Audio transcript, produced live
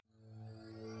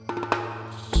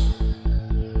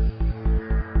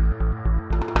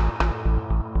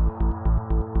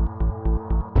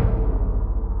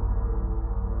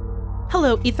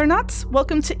Hello, Ethernauts.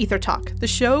 Welcome to Ether Talk, the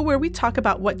show where we talk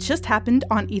about what just happened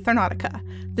on Ethernautica.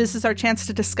 This is our chance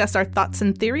to discuss our thoughts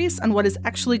and theories on what is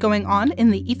actually going on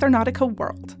in the Ethernautica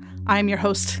world. I'm your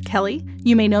host, Kelly.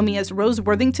 You may know me as Rose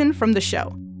Worthington from the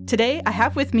show. Today, I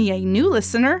have with me a new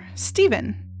listener,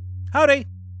 Steven. Howdy.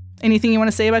 Anything you want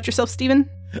to say about yourself, Steven?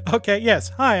 Okay, yes.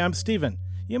 Hi, I'm Steven.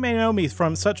 You may know me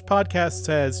from such podcasts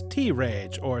as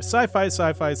T-Rage or Sci-Fi.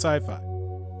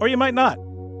 Or you might not.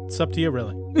 It's up to you,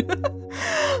 really.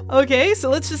 Okay, so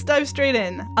let's just dive straight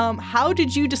in. How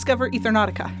did you discover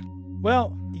Ethernautica?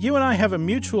 Well, you and I have a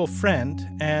mutual friend,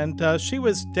 and she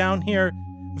was down here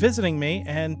visiting me,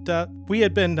 and we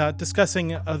had been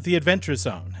discussing The Adventure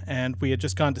Zone, and we had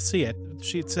just gone to see it.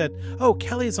 She had said, oh,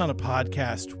 Kelly's on a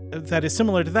podcast that is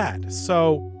similar to that.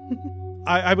 So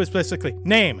I was basically,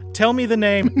 tell me the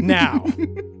name now.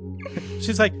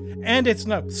 She's like, and it's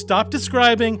no, stop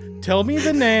describing, tell me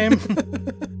the name,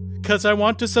 because I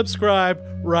want to subscribe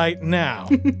right now.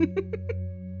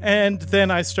 And then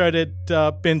I started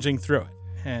binging through it,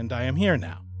 and I am here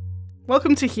now.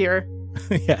 Welcome to here.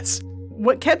 Yes.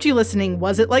 What kept you listening?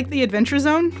 Was it like The Adventure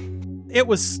Zone? It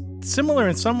was similar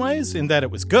in some ways in that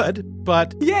it was good,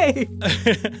 but... Yay!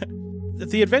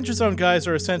 The Adventure Zone guys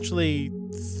are essentially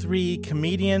three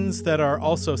comedians that are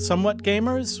also somewhat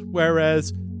gamers,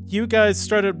 whereas you guys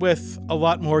started with a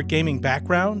lot more gaming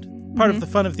background. Part of the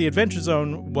fun of The Adventure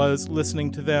Zone was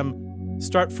listening to them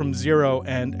start from zero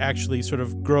and actually sort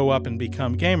of grow up and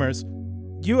become gamers.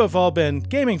 You have all been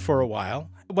gaming for a while.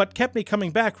 What kept me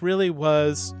coming back really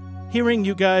was hearing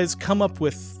you guys come up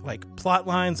with like plot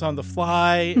lines on the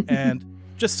fly and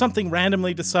just something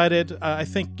randomly decided. I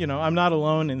think, I'm not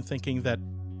alone in thinking that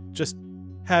just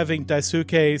having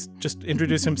Daisuke just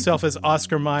introduce himself as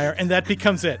Oscar Mayer, and that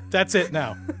becomes it. That's it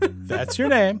now. That's your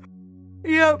name.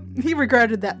 Yep, he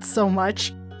regretted that so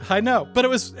much. I know, but it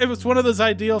was one of those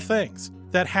ideal things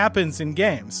that happens in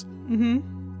games.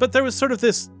 Mm-hmm. But there was sort of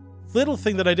this little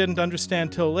thing that I didn't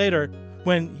understand till later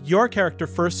when your character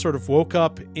first sort of woke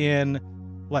up in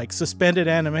like suspended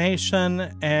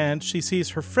animation and she sees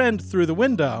her friend through the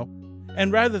window.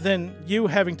 And rather than you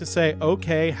having to say,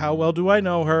 okay, how well do I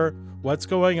know her? What's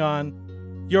going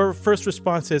on? Your first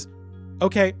response is,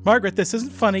 okay, Margaret, this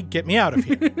isn't funny. Get me out of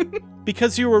here.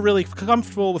 Because you were really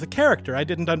comfortable with a character. I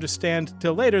didn't understand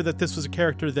till later that this was a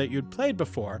character that you'd played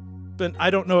before. But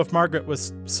I don't know if Margaret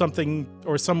was something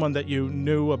or someone that you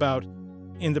knew about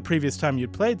in the previous time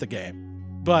you'd played the game.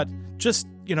 But just,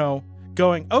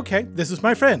 going, okay, this is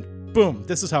my friend. Boom,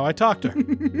 this is how I talk to her.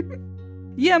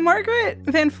 Yeah, Margaret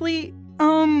Van Fleet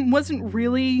wasn't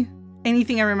really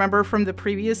anything I remember from the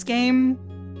previous game.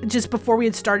 Just before we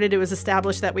had started, it was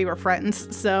established that we were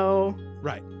friends, so...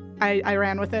 Right. I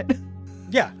ran with it.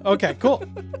 Yeah, okay, cool.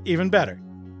 Even better.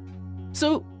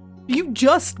 So, you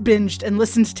just binged and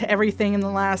listened to everything in the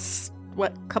last,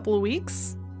 couple of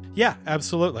weeks? Yeah,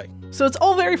 absolutely. So it's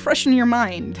all very fresh in your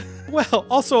mind. Well,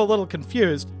 also a little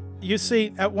confused. You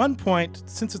see, at one point,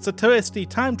 since it's a twisty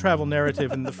time travel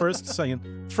narrative in the first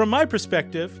scene, from my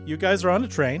perspective, you guys are on a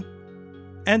train,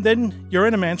 and then you're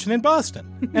in a mansion in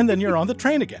Boston, and then you're on the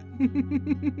train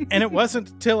again. And it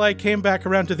wasn't till I came back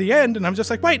around to the end, and I'm just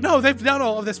like, wait, no, they've done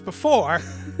all of this before,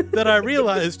 that I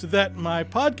realized that my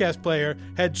podcast player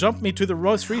had jumped me to the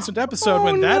most recent episode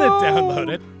when that had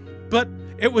downloaded. But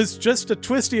it was just a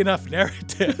twisty enough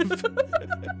narrative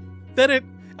that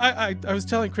I was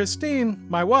telling Christine,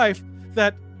 my wife,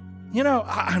 that,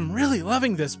 I'm really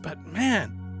loving this, but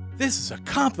man, this is a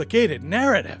complicated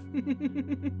narrative.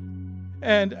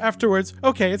 And afterwards,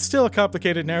 okay, it's still a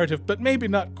complicated narrative, but maybe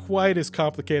not quite as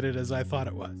complicated as I thought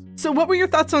it was. So what were your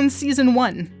thoughts on season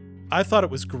 1? I thought it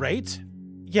was great.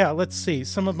 Yeah, let's see.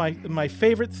 Some of my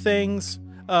favorite things.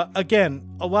 Again,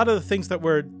 a lot of the things that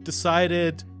were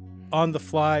decided on the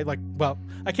fly,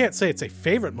 I can't say it's a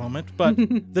favorite moment, but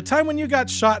the time when you got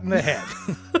shot in the head.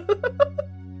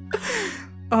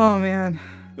 Oh, man.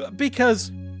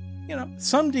 Because...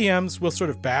 some DMs will sort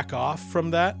of back off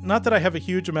from that. Not that I have a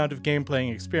huge amount of game playing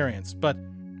experience, but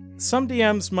some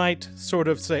DMs might sort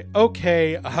of say,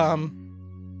 okay,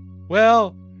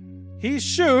 well, he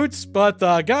shoots, but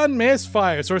the gun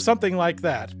misfires, or something like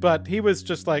that. But he was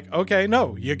just like, okay,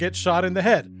 no, you get shot in the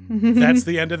head. That's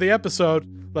the end of the episode.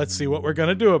 Let's see what we're going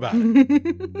to do about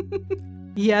it.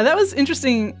 Yeah, that was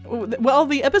interesting. Well,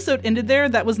 the episode ended there.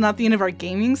 That was not the end of our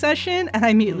gaming session. And I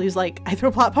immediately was like, I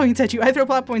throw plot points at you.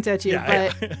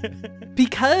 Yeah, but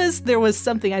because there was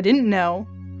something I didn't know,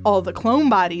 all the clone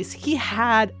bodies, he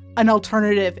had an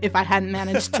alternative if I hadn't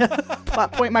managed to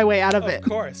plot point my way out of it. Of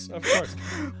course.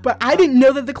 But I didn't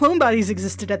know that the clone bodies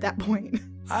existed at that point.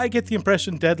 I get the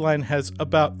impression Deadline has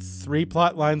about 3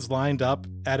 plot lines lined up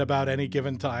at about any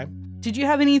given time. Did you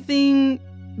have anything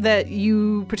that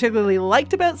you particularly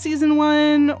liked about season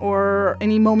 1, or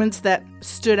any moments that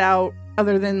stood out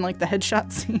other than like the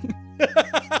headshot scene?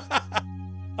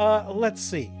 Let's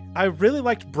see. I really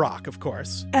liked Brock, of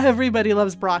course. Everybody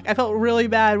loves Brock. I felt really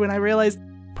bad when I realized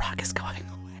Brock is going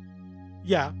away.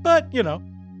 Yeah, but, you know,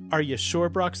 are you sure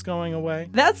Brock's going away?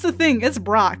 That's the thing. It's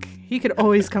Brock. He could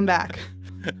always come back.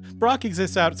 Brock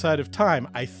exists outside of time,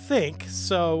 I think.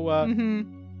 So,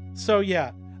 so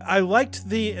yeah, I liked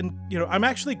and you know, I'm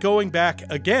actually going back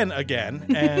again,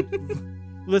 and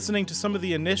listening to some of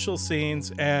the initial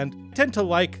scenes, and tend to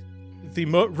like the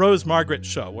Rose Margaret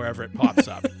show wherever it pops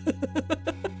up.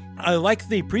 I like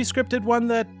the pre-scripted one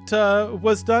that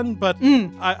was done, but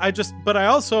I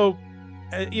also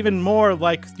even more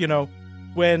like, you know,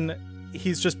 when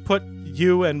he's just put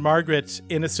you and Margaret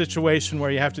in a situation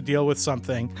where you have to deal with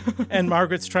something, and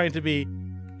Margaret's trying to be,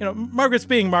 you know, Margaret's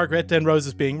being Margaret and Rose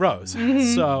is being Rose.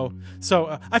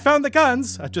 So I found the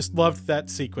guns. I just loved that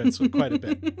sequence quite a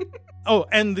bit. Oh,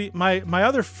 and my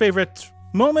other favorite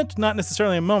moment, not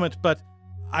necessarily a moment, but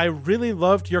I really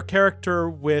loved your character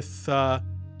with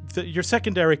your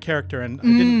secondary character, and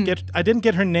I didn't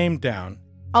get her name down.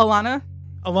 Alana,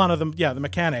 the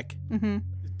mechanic,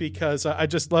 because I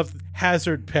just loved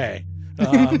hazard pay.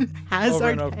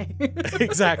 Hazard pay.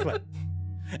 Exactly.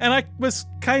 And I was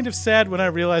kind of sad when I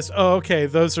realized, oh, okay,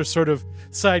 those are sort of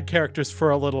side characters for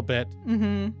a little bit.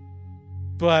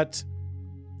 But,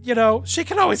 you know, she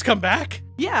can always come back.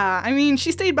 Yeah, I mean,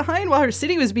 she stayed behind while her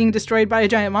city was being destroyed by a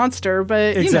giant monster,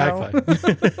 but exactly.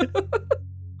 You know.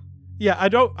 Yeah,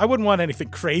 I wouldn't want anything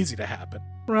crazy to happen.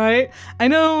 Right? I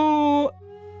know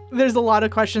there's a lot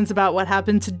of questions about what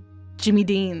happened to Jimmy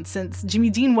Dean, since Jimmy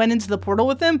Dean went into the portal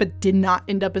with him, but did not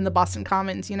end up in the Boston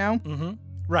Commons, you know?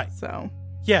 Right. So.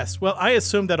 Yes, well, I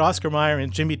assume that Oscar Mayer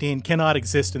and Jimmy Dean cannot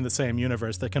exist in the same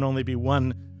universe. There can only be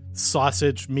one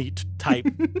sausage meat type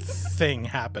thing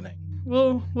happening.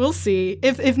 Well, we'll see.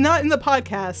 If not in the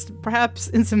podcast, perhaps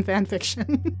in some fan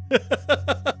fiction.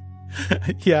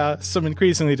 Yeah, some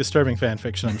increasingly disturbing fan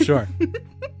fiction, I'm sure.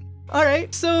 All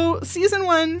right, so season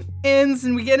 1 ends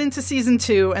and we get into season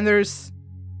 2, and there's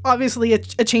obviously a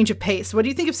change of pace. What do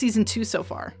you think of season 2 so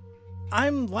far?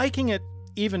 I'm liking it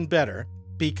even better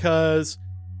because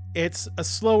it's a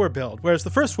slower build, whereas the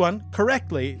first one,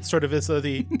 correctly, sort of is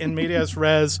the in medias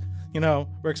res, you know,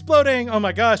 we're exploding, oh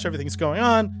my gosh, everything's going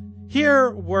on.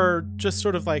 Here, we're just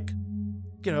sort of like,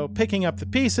 you know, picking up the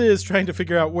pieces, trying to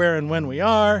figure out where and when we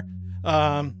are.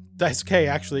 Daisuke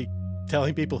actually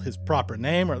telling people his proper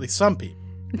name, or at least some people.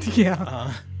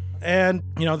 Yeah. And,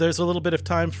 you know, there's a little bit of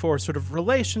time for sort of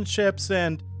relationships,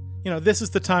 and, you know, this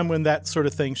is the time when that sort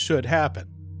of thing should happen.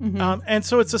 And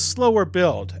so it's a slower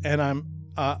build, and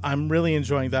I'm really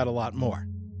enjoying that a lot more.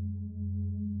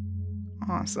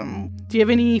 Awesome. Do you have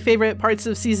any favorite parts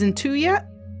of season 2 yet?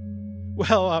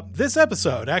 Well, this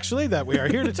episode, actually, that we are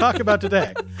here to talk about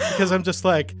today, because I'm just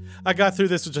like, I got through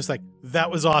this with just like, that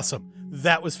was awesome.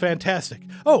 That was fantastic.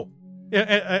 Oh,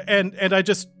 and I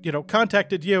just, you know,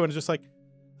 contacted you and just like,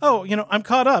 oh, you know, I'm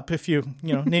caught up if you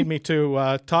know, need me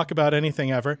to talk about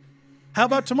anything ever. How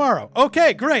about tomorrow?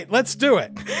 Okay, great. Let's do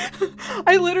it.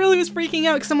 I literally was freaking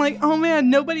out because I'm like, oh man,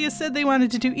 nobody has said they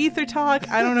wanted to do Ether Talk.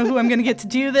 I don't know who I'm going to get to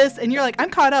do this. And you're like, I'm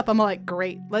caught up. I'm like,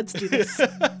 great, let's do this.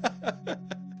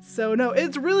 So no,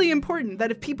 it's really important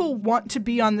that if people want to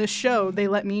be on this show, they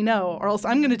let me know, or else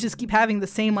I'm going to just keep having the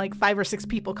same like 5 or 6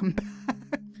 people come back.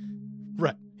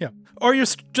 Right. Yeah. Or you're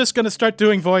just going to start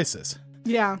doing voices.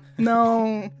 Yeah.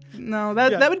 No,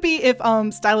 that would be if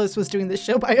Stylus was doing this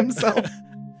show by himself.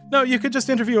 No, you could just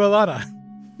interview Alana.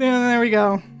 Yeah, there we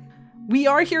go. We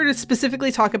are here to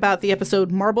specifically talk about the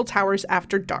episode Marble Towers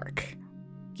After Dark.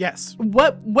 Yes.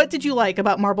 What did you like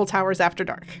about Marble Towers After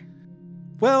Dark?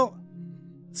 Well,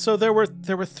 so there were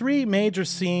 3 major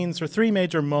scenes or 3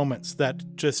 major moments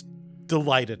that just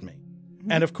delighted me.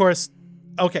 And of course,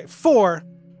 okay, 4.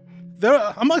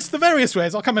 There, amongst the various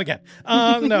ways, I'll come in again.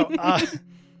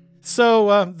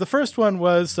 So the first one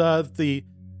was the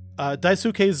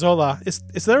Daisuke Zola.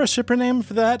 Is there a shipper name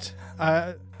for that?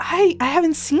 I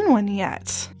haven't seen one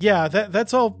yet. Yeah,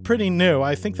 that's all pretty new.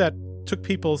 I think that took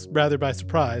people rather by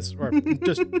surprise, or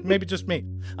maybe just me.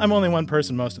 I'm only one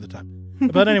person most of the time.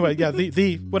 But anyway, yeah,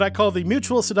 the what I call the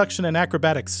mutual seduction and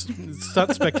acrobatics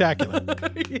spectacular.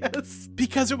 Yes.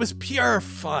 Because it was pure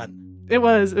fun. It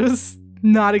was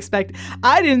not expected.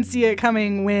 I didn't see it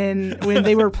coming when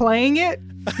they were playing it,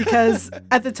 because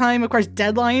at the time, of course,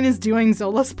 Deadline is doing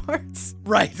Zola's parts.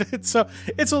 Right. So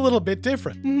it's a little bit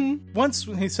different. Once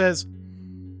he says,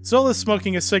 Zola's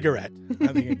smoking a cigarette, I'm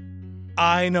thinking,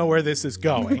 I know where this is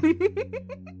going.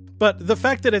 But the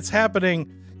fact that it's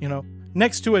happening, you know,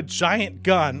 next to a giant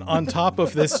gun on top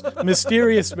of this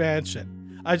mysterious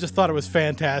mansion. I just thought it was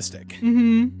fantastic.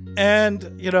 Mm-hmm.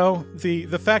 And, you know, the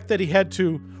fact that he had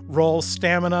to roll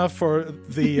stamina for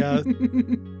the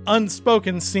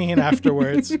unspoken scene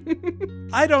afterwards.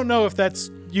 I don't know if that's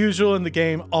usual in the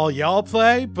game all y'all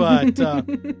play, but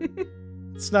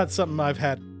it's not something I've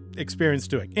had experience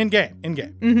doing. In-game.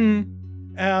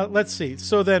 Mm-hmm. Let's see.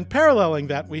 So then paralleling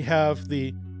that, we have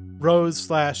the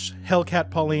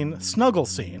Rose/Hellcat Pauline snuggle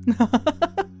scene.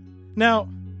 Now,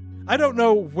 I don't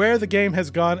know where the game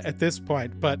has gone at this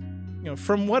point, but you know,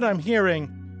 from what I'm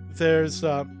hearing, there's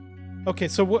okay.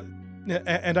 So what?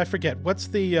 And I forget what's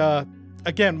the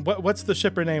again. What's the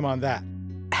shipper name on that?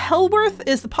 Hellworth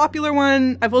is the popular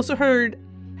one. I've also heard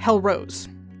Hellrose.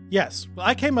 Yes, well,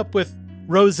 I came up with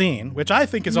Rosine, which I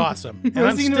think is awesome, and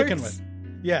I'm sticking with.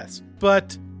 Yes,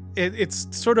 but it's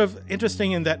sort of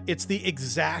interesting in that it's the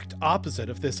exact opposite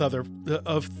of this other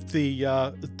of the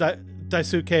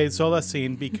Daisuke Zola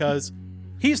scene, because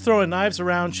he's throwing knives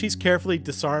around, she's carefully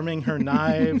disarming her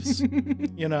knives,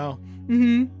 you know.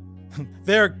 Mm-hmm.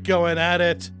 They're going at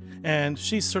it, and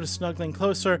she's sort of snuggling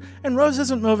closer, and Rose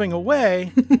isn't moving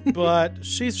away, but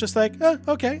she's just like,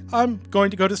 okay, I'm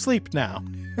going to go to sleep now.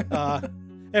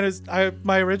 And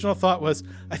my original thought was,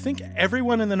 I think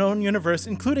everyone in the known universe,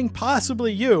 including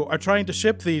possibly you, are trying to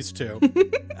ship these two.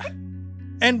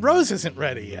 And Rose isn't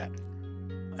ready yet.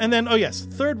 And then, oh yes,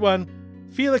 third one,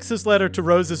 Felix's letter to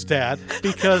Rose's dad,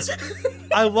 because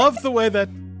I love the way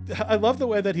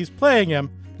that he's playing him.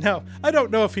 Now, I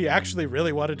don't know if he actually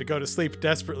really wanted to go to sleep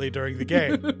desperately during the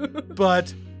game,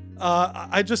 but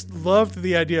I just loved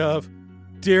the idea of,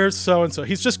 dear so-and-so,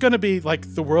 he's just going to be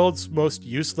like the world's most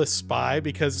useless spy,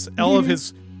 because all of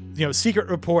his, you know, secret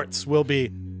reports will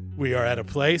be, we are at a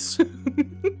place,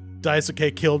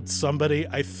 Daisuke killed somebody,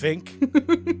 I think,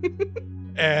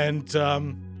 and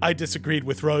I disagreed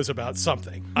with Rose about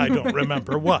something. I don't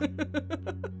remember what.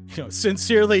 You know,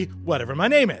 sincerely, whatever my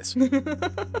name is.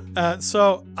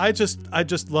 So I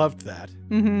just loved that.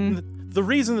 Mm-hmm. The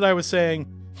reason that I was saying,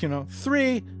 you know,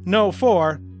 3, no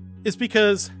 4, is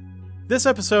because this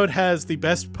episode has the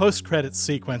best post-credits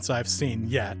sequence I've seen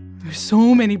yet. There's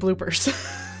so many bloopers.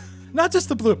 Not just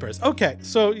the bloopers. Okay,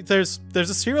 so there's a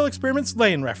Serial Experiments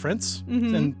Lane reference,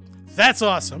 Mm-hmm. and that's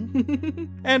awesome.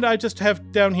 And I just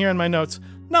have down here in my notes,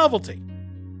 novelty.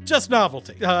 Just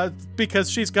novelty. Because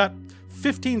she's got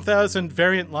 15,000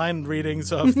 variant line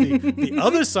readings of the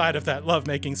other side of that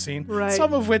lovemaking scene, right.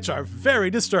 Some of which are very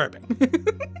disturbing.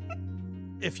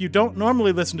 If you don't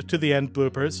normally listen to the end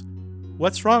bloopers,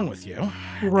 what's wrong with you?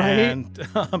 Right. And,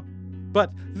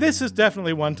 but this is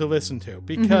definitely one to listen to,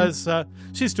 because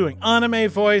she's doing anime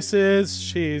voices.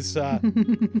 She's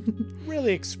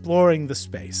really exploring the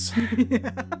space.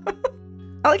 Yeah.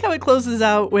 I like how it closes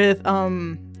out with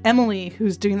Emily,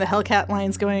 who's doing the Hellcat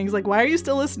lines, going, he's like, why are you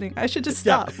still listening? I should just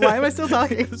stop. Yeah. Why am I still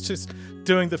talking? It's just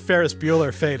doing the Ferris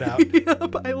Bueller fade out.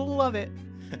 Yep, I love it.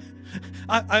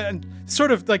 I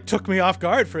sort of like took me off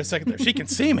guard for a second there. She can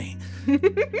see me.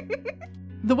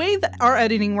 The way that our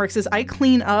editing works is I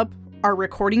clean up our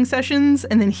recording sessions,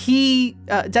 and then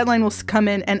Deadline will come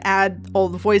in and add all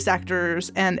the voice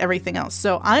actors and everything else.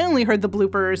 So I only heard the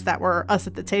bloopers that were us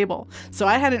at the table. So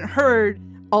I hadn't heard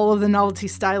all of the novelty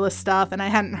stylist stuff, and I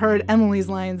hadn't heard Emily's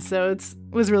lines. So it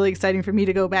was really exciting for me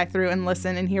to go back through and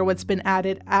listen and hear what's been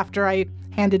added after I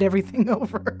handed everything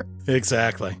over.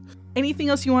 Exactly. Anything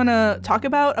else you want to talk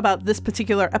about this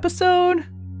particular episode?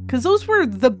 Because those were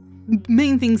the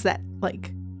main things that,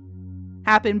 like,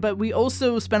 happened, but we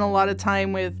also spent a lot of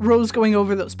time with Rose going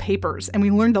over those papers, and we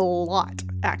learned a lot,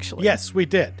 actually. Yes, we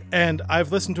did. And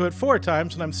I've listened to it 4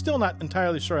 times, and I'm still not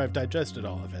entirely sure I've digested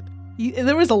all of it.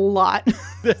 There was a lot.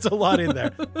 There's a lot in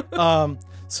there.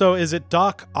 So is it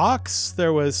Doc Ox?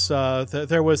 There was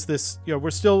this, you know, we're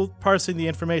still parsing the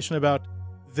information about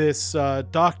this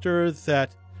doctor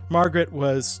that Margaret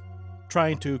was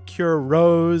trying to cure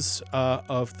Rose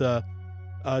of the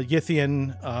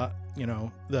Yithian, you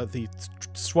know, the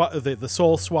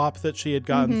soul swap that she had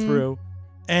gotten through.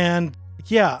 And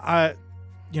yeah,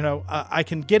 I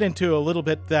can get into a little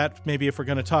bit that maybe if we're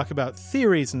going to talk about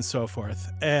theories and so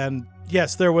forth. And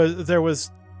yes, there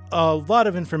was a lot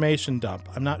of information dump.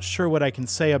 I'm not sure what I can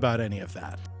say about any of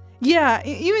that. Yeah,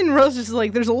 even Rose is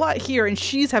like, there's a lot here, and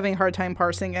she's having a hard time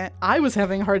parsing it. I was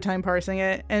having a hard time parsing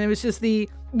it, and it was just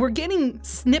we're getting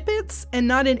snippets and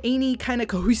not in any kind of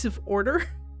cohesive order.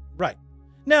 Right.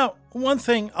 Now,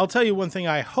 I'll tell you one thing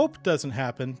I hope doesn't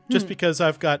happen, just because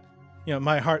I've got, you know,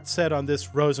 my heart set on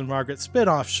this Rose and Margaret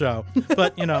spin-off show.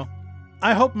 But, you know,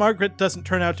 I hope Margaret doesn't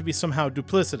turn out to be somehow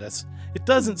duplicitous. It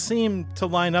doesn't seem to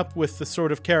line up with the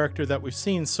sort of character that we've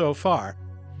seen so far.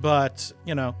 But,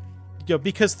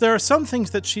 because there are some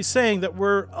things that she's saying that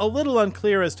we're a little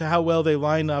unclear as to how well they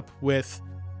line up with,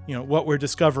 what we're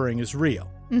discovering is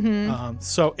real. Mm-hmm.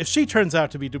 So if she turns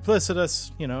out to be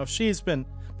duplicitous, if she's been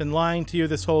lying to you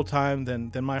this whole time,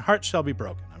 then my heart shall be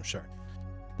broken, I'm sure.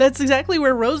 That's exactly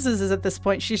where Rose is at this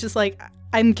point. She's just like,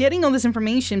 I'm getting all this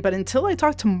information, but until I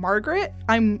talk to Margaret,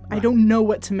 I don't know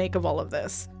what to make of all of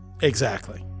this.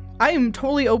 Exactly. I am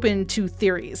totally open to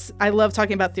theories. I love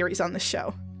talking about theories on this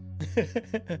show.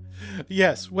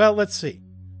 Yes. Well, let's see.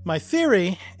 My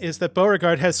theory is that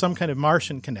Beauregard has some kind of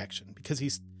Martian connection because he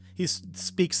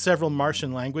speaks several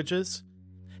Martian languages.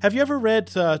 Have you ever read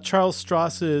Charles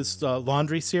Stross's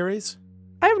Laundry series?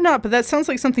 I have not, but that sounds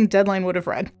like something Deadline would have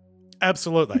read.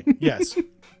 Absolutely. Yes.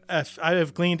 If I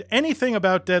have gleaned anything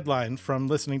about Deadline from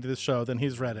listening to this show, then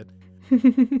he's read it.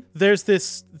 There's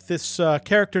this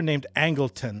character named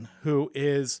Angleton who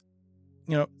is,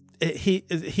 he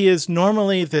is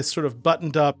normally this sort of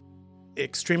buttoned up,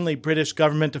 extremely British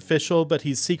government official, but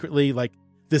he's secretly like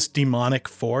this demonic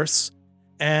force.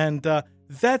 And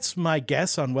that's my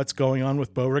guess on what's going on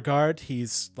with Beauregard.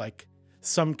 He's like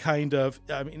some kind of,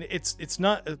 it's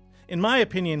not, in my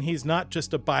opinion, he's not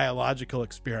just a biological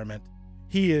experiment.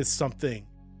 He is something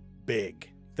big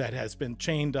that has been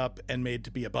chained up and made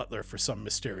to be a butler for some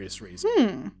mysterious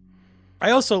reason.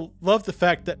 I also love the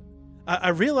fact that I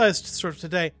realized sort of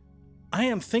today, I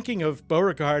am thinking of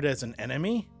Beauregard as an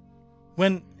enemy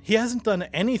when he hasn't done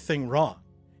anything wrong.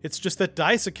 It's just that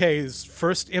Daisuke's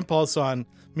first impulse on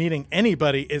meeting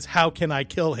anybody is how can I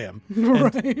kill him?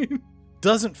 Right. And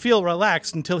doesn't feel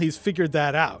relaxed until he's figured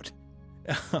that out.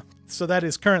 So that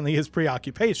is currently his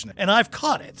preoccupation. And I've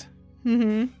caught it.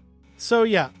 Mm-hmm. So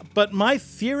yeah, but my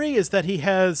theory is that he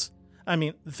has,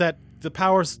 that the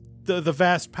powers, the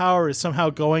vast power is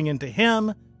somehow going into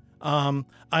him.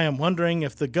 I am wondering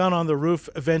if the gun on the roof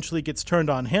eventually gets turned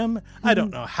on him. I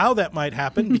don't know how that might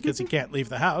happen because he can't leave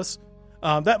the house.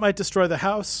 That might destroy the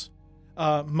house.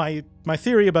 My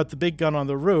theory about the big gun on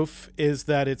the roof is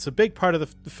that it's a big part of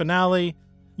the finale.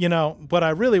 What I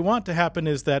really want to happen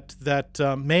is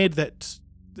that maid that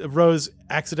Rose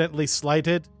accidentally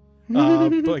slighted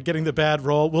by getting the bad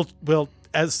role will,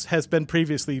 as has been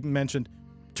previously mentioned,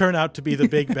 turn out to be the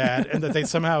big bad, and that they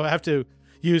somehow have to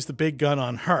use the big gun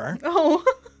on her. Oh.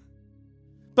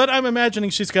 But I'm imagining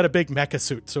she's got a big mecha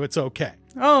suit, so it's okay.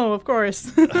 Oh, of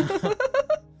course.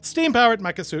 Steam-powered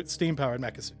mecha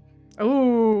suit.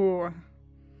 Oh.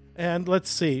 And let's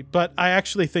see. But I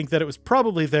actually think that it was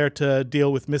probably there to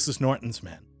deal with Mrs. Norton's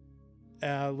men.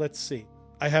 Let's see.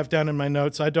 I have down in my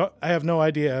notes, I have no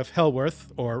idea if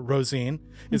Hellworth or Rosine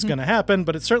is going to happen,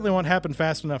 but it certainly won't happen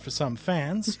fast enough for some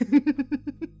fans.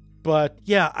 But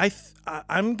yeah,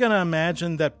 I'm going to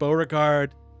imagine that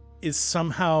Beauregard is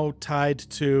somehow tied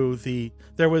to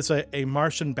there was a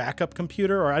Martian backup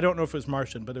computer, or I don't know if it was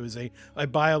Martian, but it was a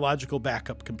biological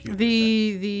backup computer.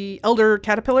 The Elder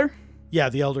Caterpillar? Yeah,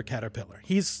 the Elder Caterpillar.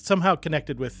 He's somehow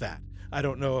connected with that. I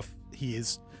don't know if he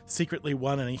is secretly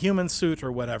one in a human suit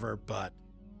or whatever, but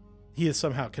he is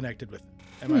somehow connected with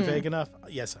it. Am I vague enough?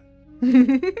 Yes.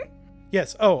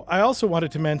 Yes. Oh, I also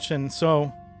wanted to mention,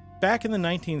 so back in the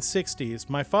 1960s,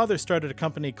 my father started a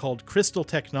company called Crystal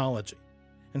Technology.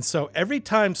 And so every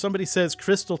time somebody says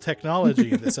crystal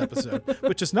technology in this episode,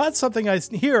 which is not something I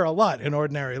hear a lot in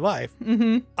ordinary life,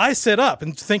 I sit up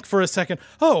and think for a second,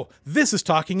 oh, this is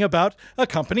talking about a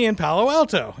company in Palo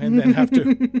Alto, and then have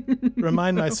to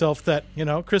remind myself that,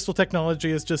 crystal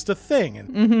technology is just a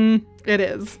thing. It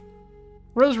is.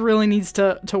 Rose really needs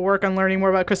to work on learning more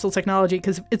about crystal technology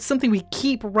because it's something we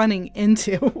keep running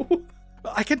into.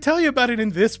 I can tell you about it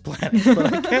in this planet,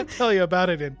 but I can't tell you about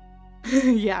it in...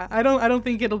 Yeah, I don't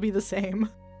think it'll be the same.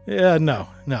 Yeah, no.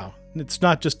 It's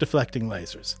not just deflecting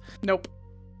lasers. Nope.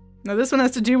 No, this one has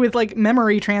to do with like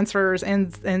memory transfers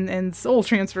and soul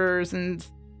transfers and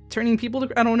turning people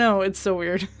to... I don't know. It's so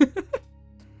weird.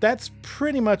 That's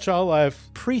pretty much all I've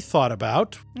pre-thought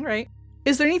about. All right.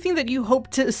 Is there anything that you hope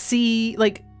to see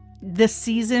like this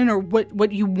season, or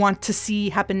what you want to see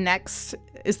happen next?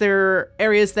 Is there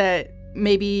areas that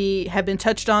maybe have been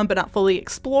touched on but not fully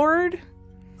explored?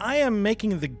 I am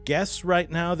making the guess right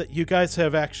now that you guys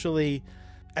have actually,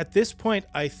 at this point,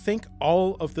 I think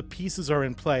all of the pieces are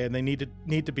in play and they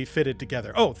need to be fitted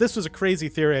together. Oh, this was a crazy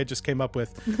theory I just came up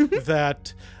with,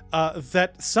 that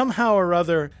somehow or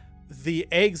other the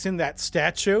eggs in that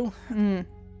statue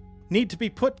need to be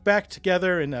put back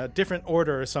together in a different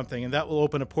order or something, and that will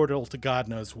open a portal to God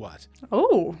knows what.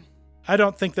 Oh. I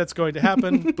don't think that's going to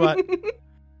happen, but...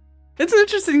 It's an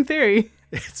interesting theory.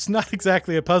 It's not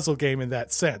exactly a puzzle game in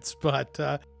that sense, but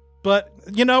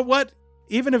you know what?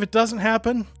 Even if it doesn't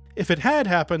happen, if it had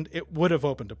happened, it would have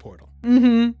opened a portal.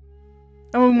 Mm-hmm.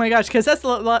 Oh my gosh, because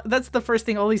that's the first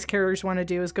thing all these characters want to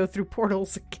do is go through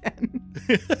portals again.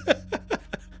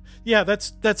 Yeah,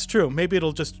 that's true. Maybe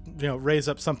it'll just raise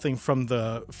up something from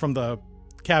the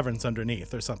caverns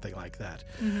underneath or something like that.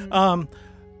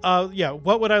 Mm-hmm. Yeah,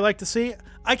 what would I like to see?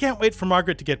 I can't wait for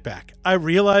Margaret to get back. I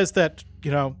realize that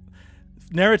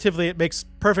narratively it makes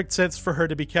perfect sense for her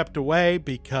to be kept away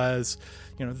because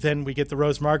then we get the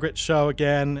Rose Margaret show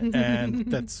again, and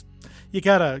that's you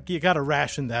gotta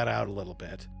ration that out a little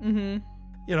bit. Mm-hmm.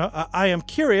 I am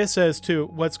curious as to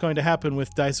what's going to happen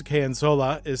with Daisuke and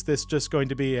Zola. Is this just going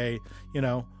to be a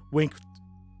wink,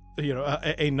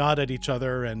 a nod at each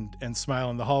other and smile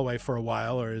in the hallway for a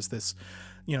while, or is this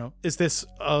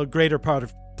a greater part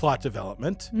of plot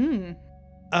development?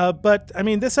 But I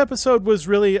mean, this episode was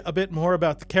really a bit more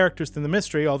about the characters than the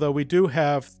mystery, although we do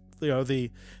have the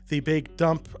big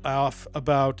dump off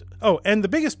about and the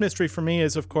biggest mystery for me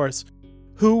is, of course,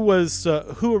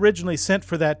 who originally sent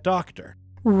for that doctor.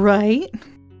 Right.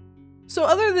 So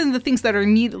other than the things that are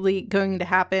immediately going to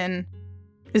happen,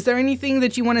 is there anything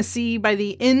that you want to see by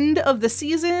the end of the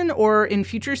season or in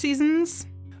future seasons?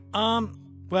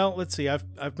 Well, let's see.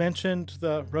 I've mentioned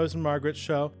the Rose and Margaret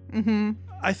show. Mm-hmm.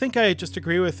 I think I just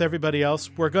agree with everybody else.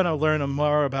 We're going to learn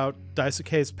more about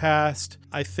Daisuke's past.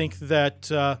 I think that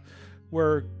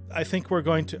we're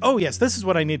going to... Oh, yes, this is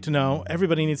what I need to know.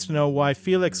 Everybody needs to know why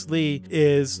Felix Lee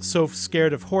is so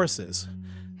scared of horses.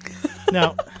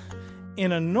 Now,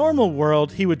 in a normal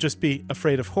world, he would just be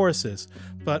afraid of horses.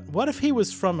 But what if he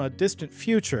was from a distant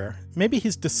future? Maybe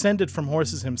he's descended from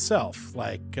horses himself.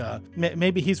 Like,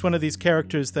 maybe he's one of these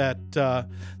characters that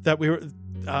we were...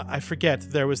 I forget.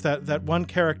 There was that one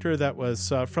character that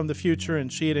was from the future,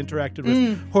 and she had interacted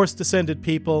with horse-descended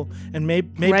people, and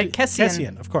maybe right,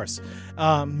 Cassian, of course.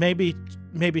 Maybe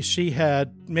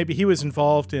he was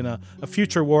involved in a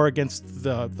future war against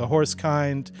the horse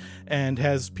kind, and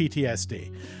has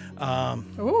PTSD.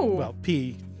 Well,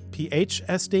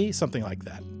 PHSD, something like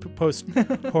that. Post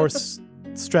horse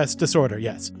stress disorder.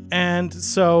 Yes, and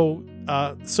so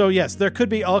yes, there could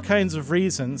be all kinds of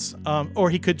reasons, or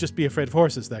he could just be afraid of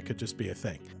horses. That could just be a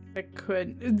thing. It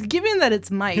could. Given that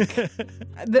it's Mike,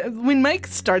 when Mike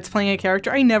starts playing a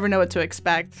character, I never know what to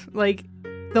expect. Like,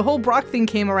 the whole Brock thing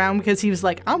came around because he was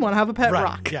like, I want to have a pet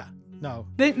Brock. Yeah, no.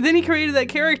 Then he created that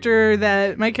character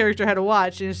that my character had to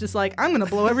watch, and it's just like, I'm going to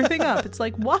blow everything up. It's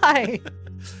like, why?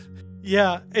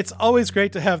 Yeah, it's always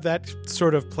great to have that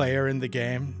sort of player in the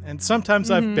game. And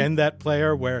sometimes I've been that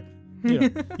player where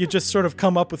you just sort of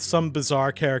come up with some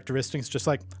bizarre characteristics, just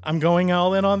like, I'm going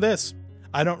all in on this.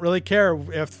 I don't really care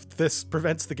if this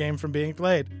prevents the game from being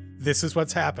played. This is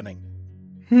what's happening.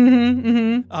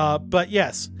 But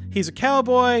yes, he's a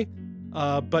cowboy,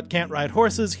 but can't ride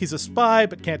horses. He's a spy,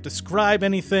 but can't describe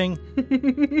anything.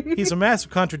 He's a mass of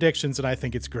contradictions, and I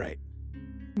think it's great.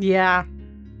 Yeah.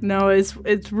 No,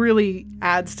 it really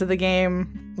adds to the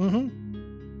game.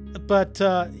 Mm-hmm. But,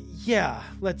 yeah,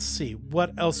 let's see.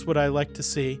 What else would I like to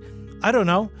see? I don't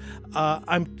know.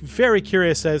 I'm very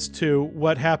curious as to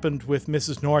what happened with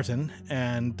Mrs. Norton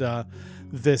and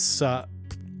this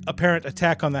apparent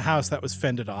attack on the house that was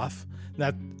fended off.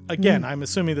 That, again, I'm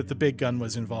assuming that the big gun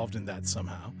was involved in that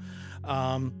somehow.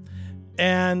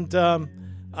 And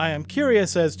I am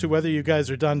curious as to whether you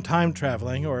guys are done time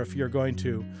traveling or if you're going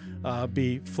to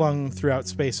be flung throughout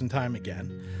space and time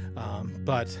again.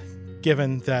 But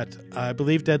given that I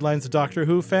believe Deadline's a Doctor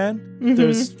Who fan,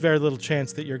 there's very little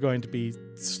chance that you're going to be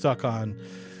stuck on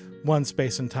one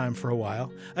space and time for a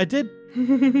while. I did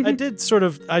take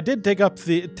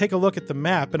a look at the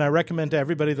map, and I recommend to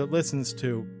everybody that listens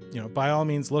to, by all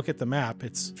means look at the map.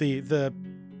 It's the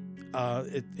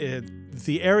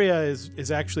area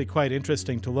is actually quite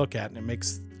interesting to look at, and it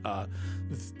makes a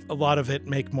lot of it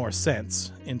make more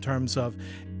sense in terms of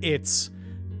it's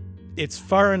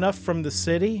far enough from the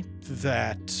city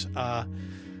that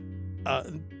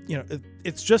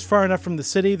it's just far enough from the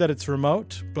city that it's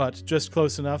remote, but just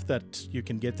close enough that you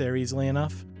can get there easily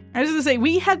enough. I was going to say,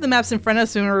 we had the maps in front of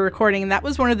us when we were recording, and that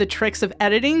was one of the tricks of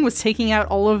editing, was taking out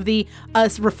all of the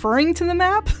us referring to the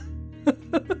map.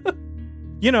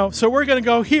 So we're going to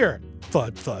go here.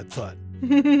 Thud, thud, thud.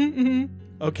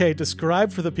 Okay,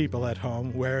 describe for the people at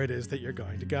home where it is that you're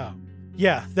going to go.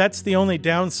 Yeah, that's the only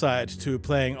downside to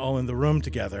playing all in the room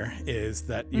together, is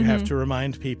that you have to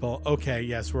remind people, okay,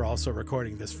 yes, we're also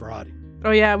recording this for audio.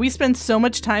 Oh yeah, we spend so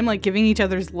much time giving each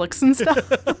other's looks and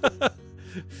stuff.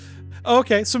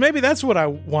 Okay, so maybe that's what I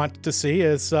want to see,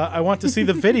 is I want to see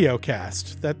the video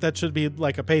cast. That should be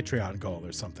like a Patreon goal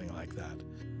or something like that.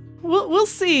 We'll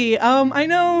see. I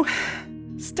know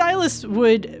Stylus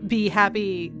would be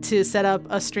happy to set up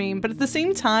a stream, but at the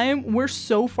same time, we're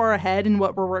so far ahead in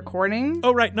what we're recording.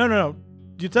 Oh, right. No.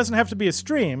 It doesn't have to be a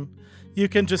stream. You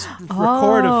can just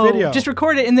record a video. Just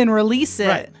record it and then release it.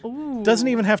 Right. Ooh, doesn't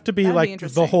even have to be like the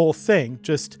interesting. whole thing.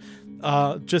 Just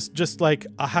like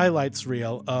a highlights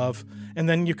reel of, and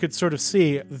then you could sort of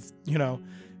see,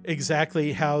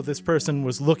 exactly how this person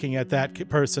was looking at that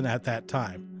person at that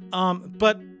time.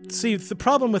 But see, the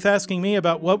problem with asking me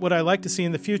about what would I like to see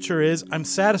in the future is I'm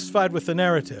satisfied with the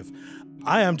narrative.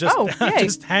 I am just,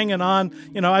 just hanging on.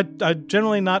 I'm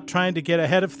generally not trying to get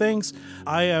ahead of things.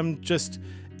 I am just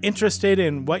interested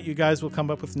in what you guys will come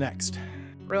up with next.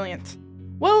 Brilliant.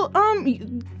 Well,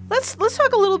 let's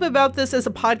talk a little bit about this as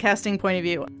a podcasting point of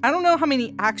view. I don't know how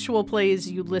many actual plays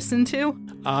you listen to.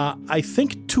 I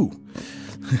think 2.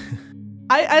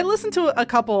 I listened to a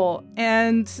couple,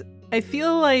 and I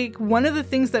feel like one of the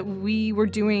things that we were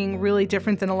doing really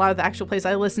different than a lot of the actual plays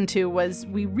I listened to was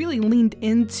we really leaned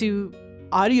into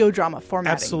audio drama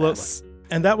formatting. Absolutely. This.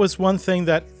 And that was one thing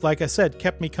that, like I said,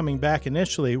 kept me coming back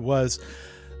initially was,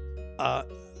 as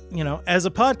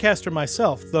a podcaster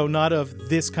myself, though not of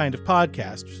this kind of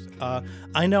podcast,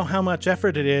 I know how much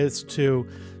effort it is to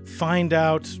find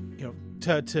out,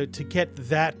 to get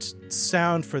that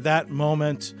sound for that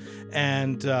moment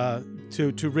and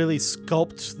to really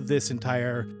sculpt this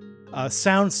entire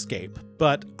soundscape.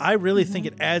 But I really think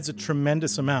it adds a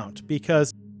tremendous amount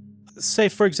because, say,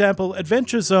 for example,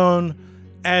 Adventure Zone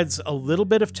adds a little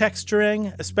bit of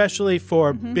texturing, especially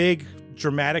for big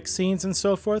dramatic scenes and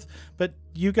so forth, but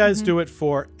you guys do it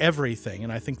for everything,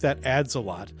 and I think that adds a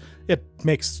lot. It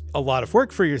makes a lot of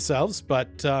work for yourselves,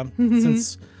 but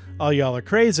since all y'all are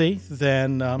crazy,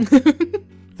 then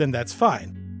that's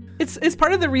fine. It's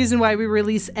part of the reason why we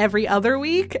release every other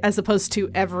week as opposed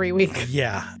to every week.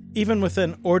 Yeah. Even with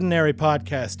an ordinary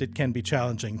podcast, it can be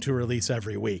challenging to release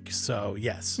every week. So,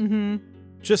 yes.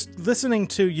 Just listening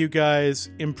to you guys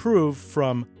improve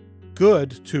from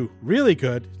good to really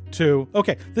good to,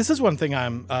 okay, this is one thing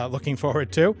I'm looking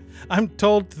forward to. I'm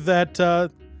told that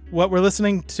what we're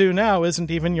listening to now isn't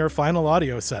even your final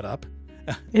audio setup.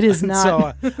 It is not.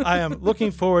 So I am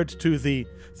looking forward to the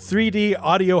 3D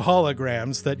audio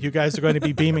holograms that you guys are going to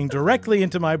be beaming directly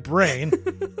into my brain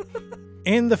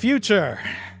in the future.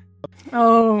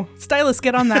 Oh, Stylus,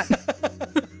 get on that.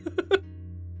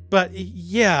 But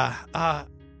yeah,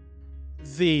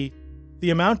 the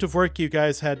amount of work you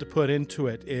guys had to put into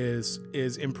it is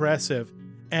impressive.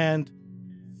 And,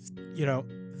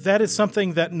 that is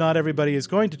something that not everybody is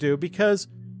going to do because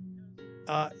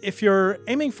if you're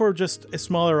aiming for just a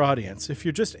smaller audience, if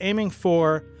you're just aiming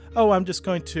for, I'm just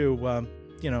going to,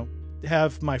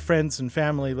 have my friends and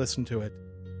family listen to it,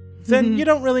 then you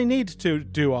don't really need to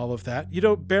do all of that. You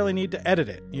don't barely need to edit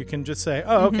it. You can just say,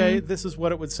 okay, this is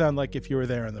what it would sound like if you were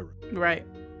there in the room. Right.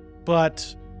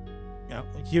 But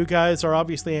you guys are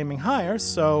obviously aiming higher,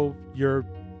 so you're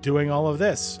doing all of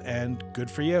this, and good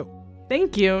for you.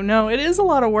 Thank you. No, it is a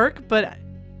lot of work, but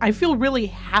I feel really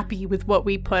happy with what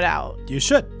we put out. You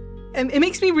should. And it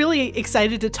makes me really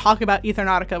excited to talk about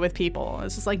Aethernautica with people.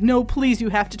 It's just like, no, please, you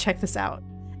have to check this out.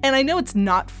 And I know it's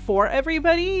not for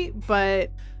everybody,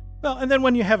 but... Well, and then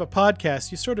when you have a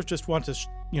podcast, you sort of just want to,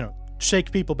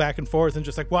 shake people back and forth and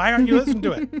just like, why aren't you listening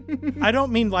to it? I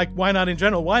don't mean like, why not in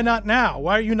general? Why not now?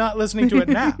 Why are you not listening to it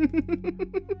now?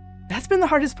 That's been the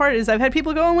hardest part is I've had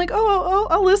people go, I'm like,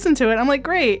 I'll listen to it. I'm like,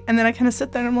 great. And then I kind of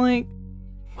sit there and I'm like,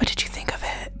 what did you think of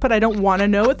it? But I don't want to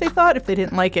know what they thought if they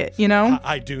didn't like it,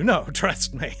 I do know,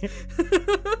 trust me.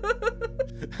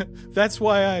 That's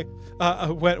why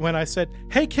when I said,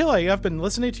 hey, Kelly, I've been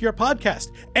listening to your podcast,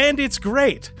 and it's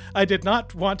great. I did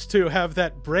not want to have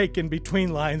that break in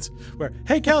between lines where,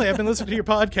 hey, Kelly, I've been listening to your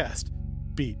podcast.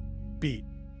 Beat.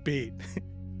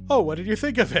 Oh, what did you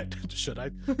think of it? Should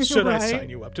I sign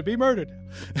you up to be murdered?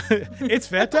 It's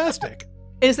fantastic.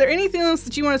 Is there anything else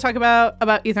that you want to talk about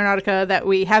Aethernautica that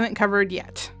we haven't covered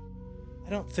yet? I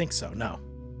don't think so, no.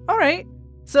 All right.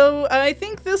 So I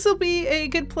think this will be a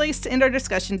good place to end our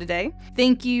discussion today.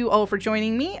 Thank you all for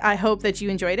joining me. I hope that you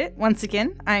enjoyed it. Once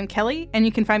again, I'm Kelly, and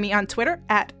you can find me on Twitter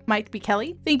at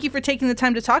MightBeKelly. Thank you for taking the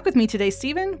time to talk with me today,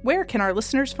 Stephen. Where can our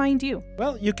listeners find you?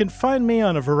 Well, you can find me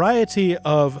on a variety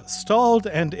of stalled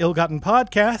and ill-gotten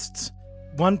podcasts.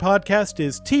 One podcast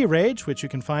is T-Rage, which you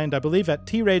can find, I believe, at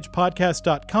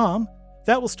tragepodcast.com.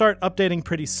 That will start updating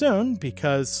pretty soon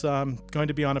because I'm going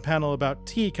to be on a panel about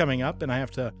tea coming up, and I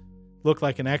have to look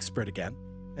like an expert again.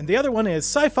 And the other one is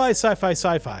Sci-Fi, a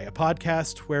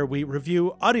podcast where we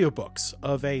review audiobooks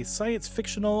of a science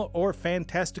fictional or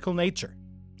fantastical nature.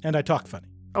 And I talk funny.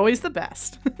 Always the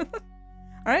best.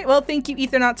 All right, well, thank you,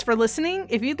 Ethernauts, for listening.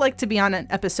 If you'd like to be on an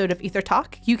episode of Ether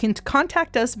Talk, you can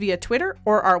contact us via Twitter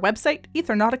or our website,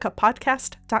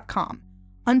 ethernauticapodcast.com.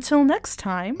 Until next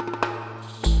time...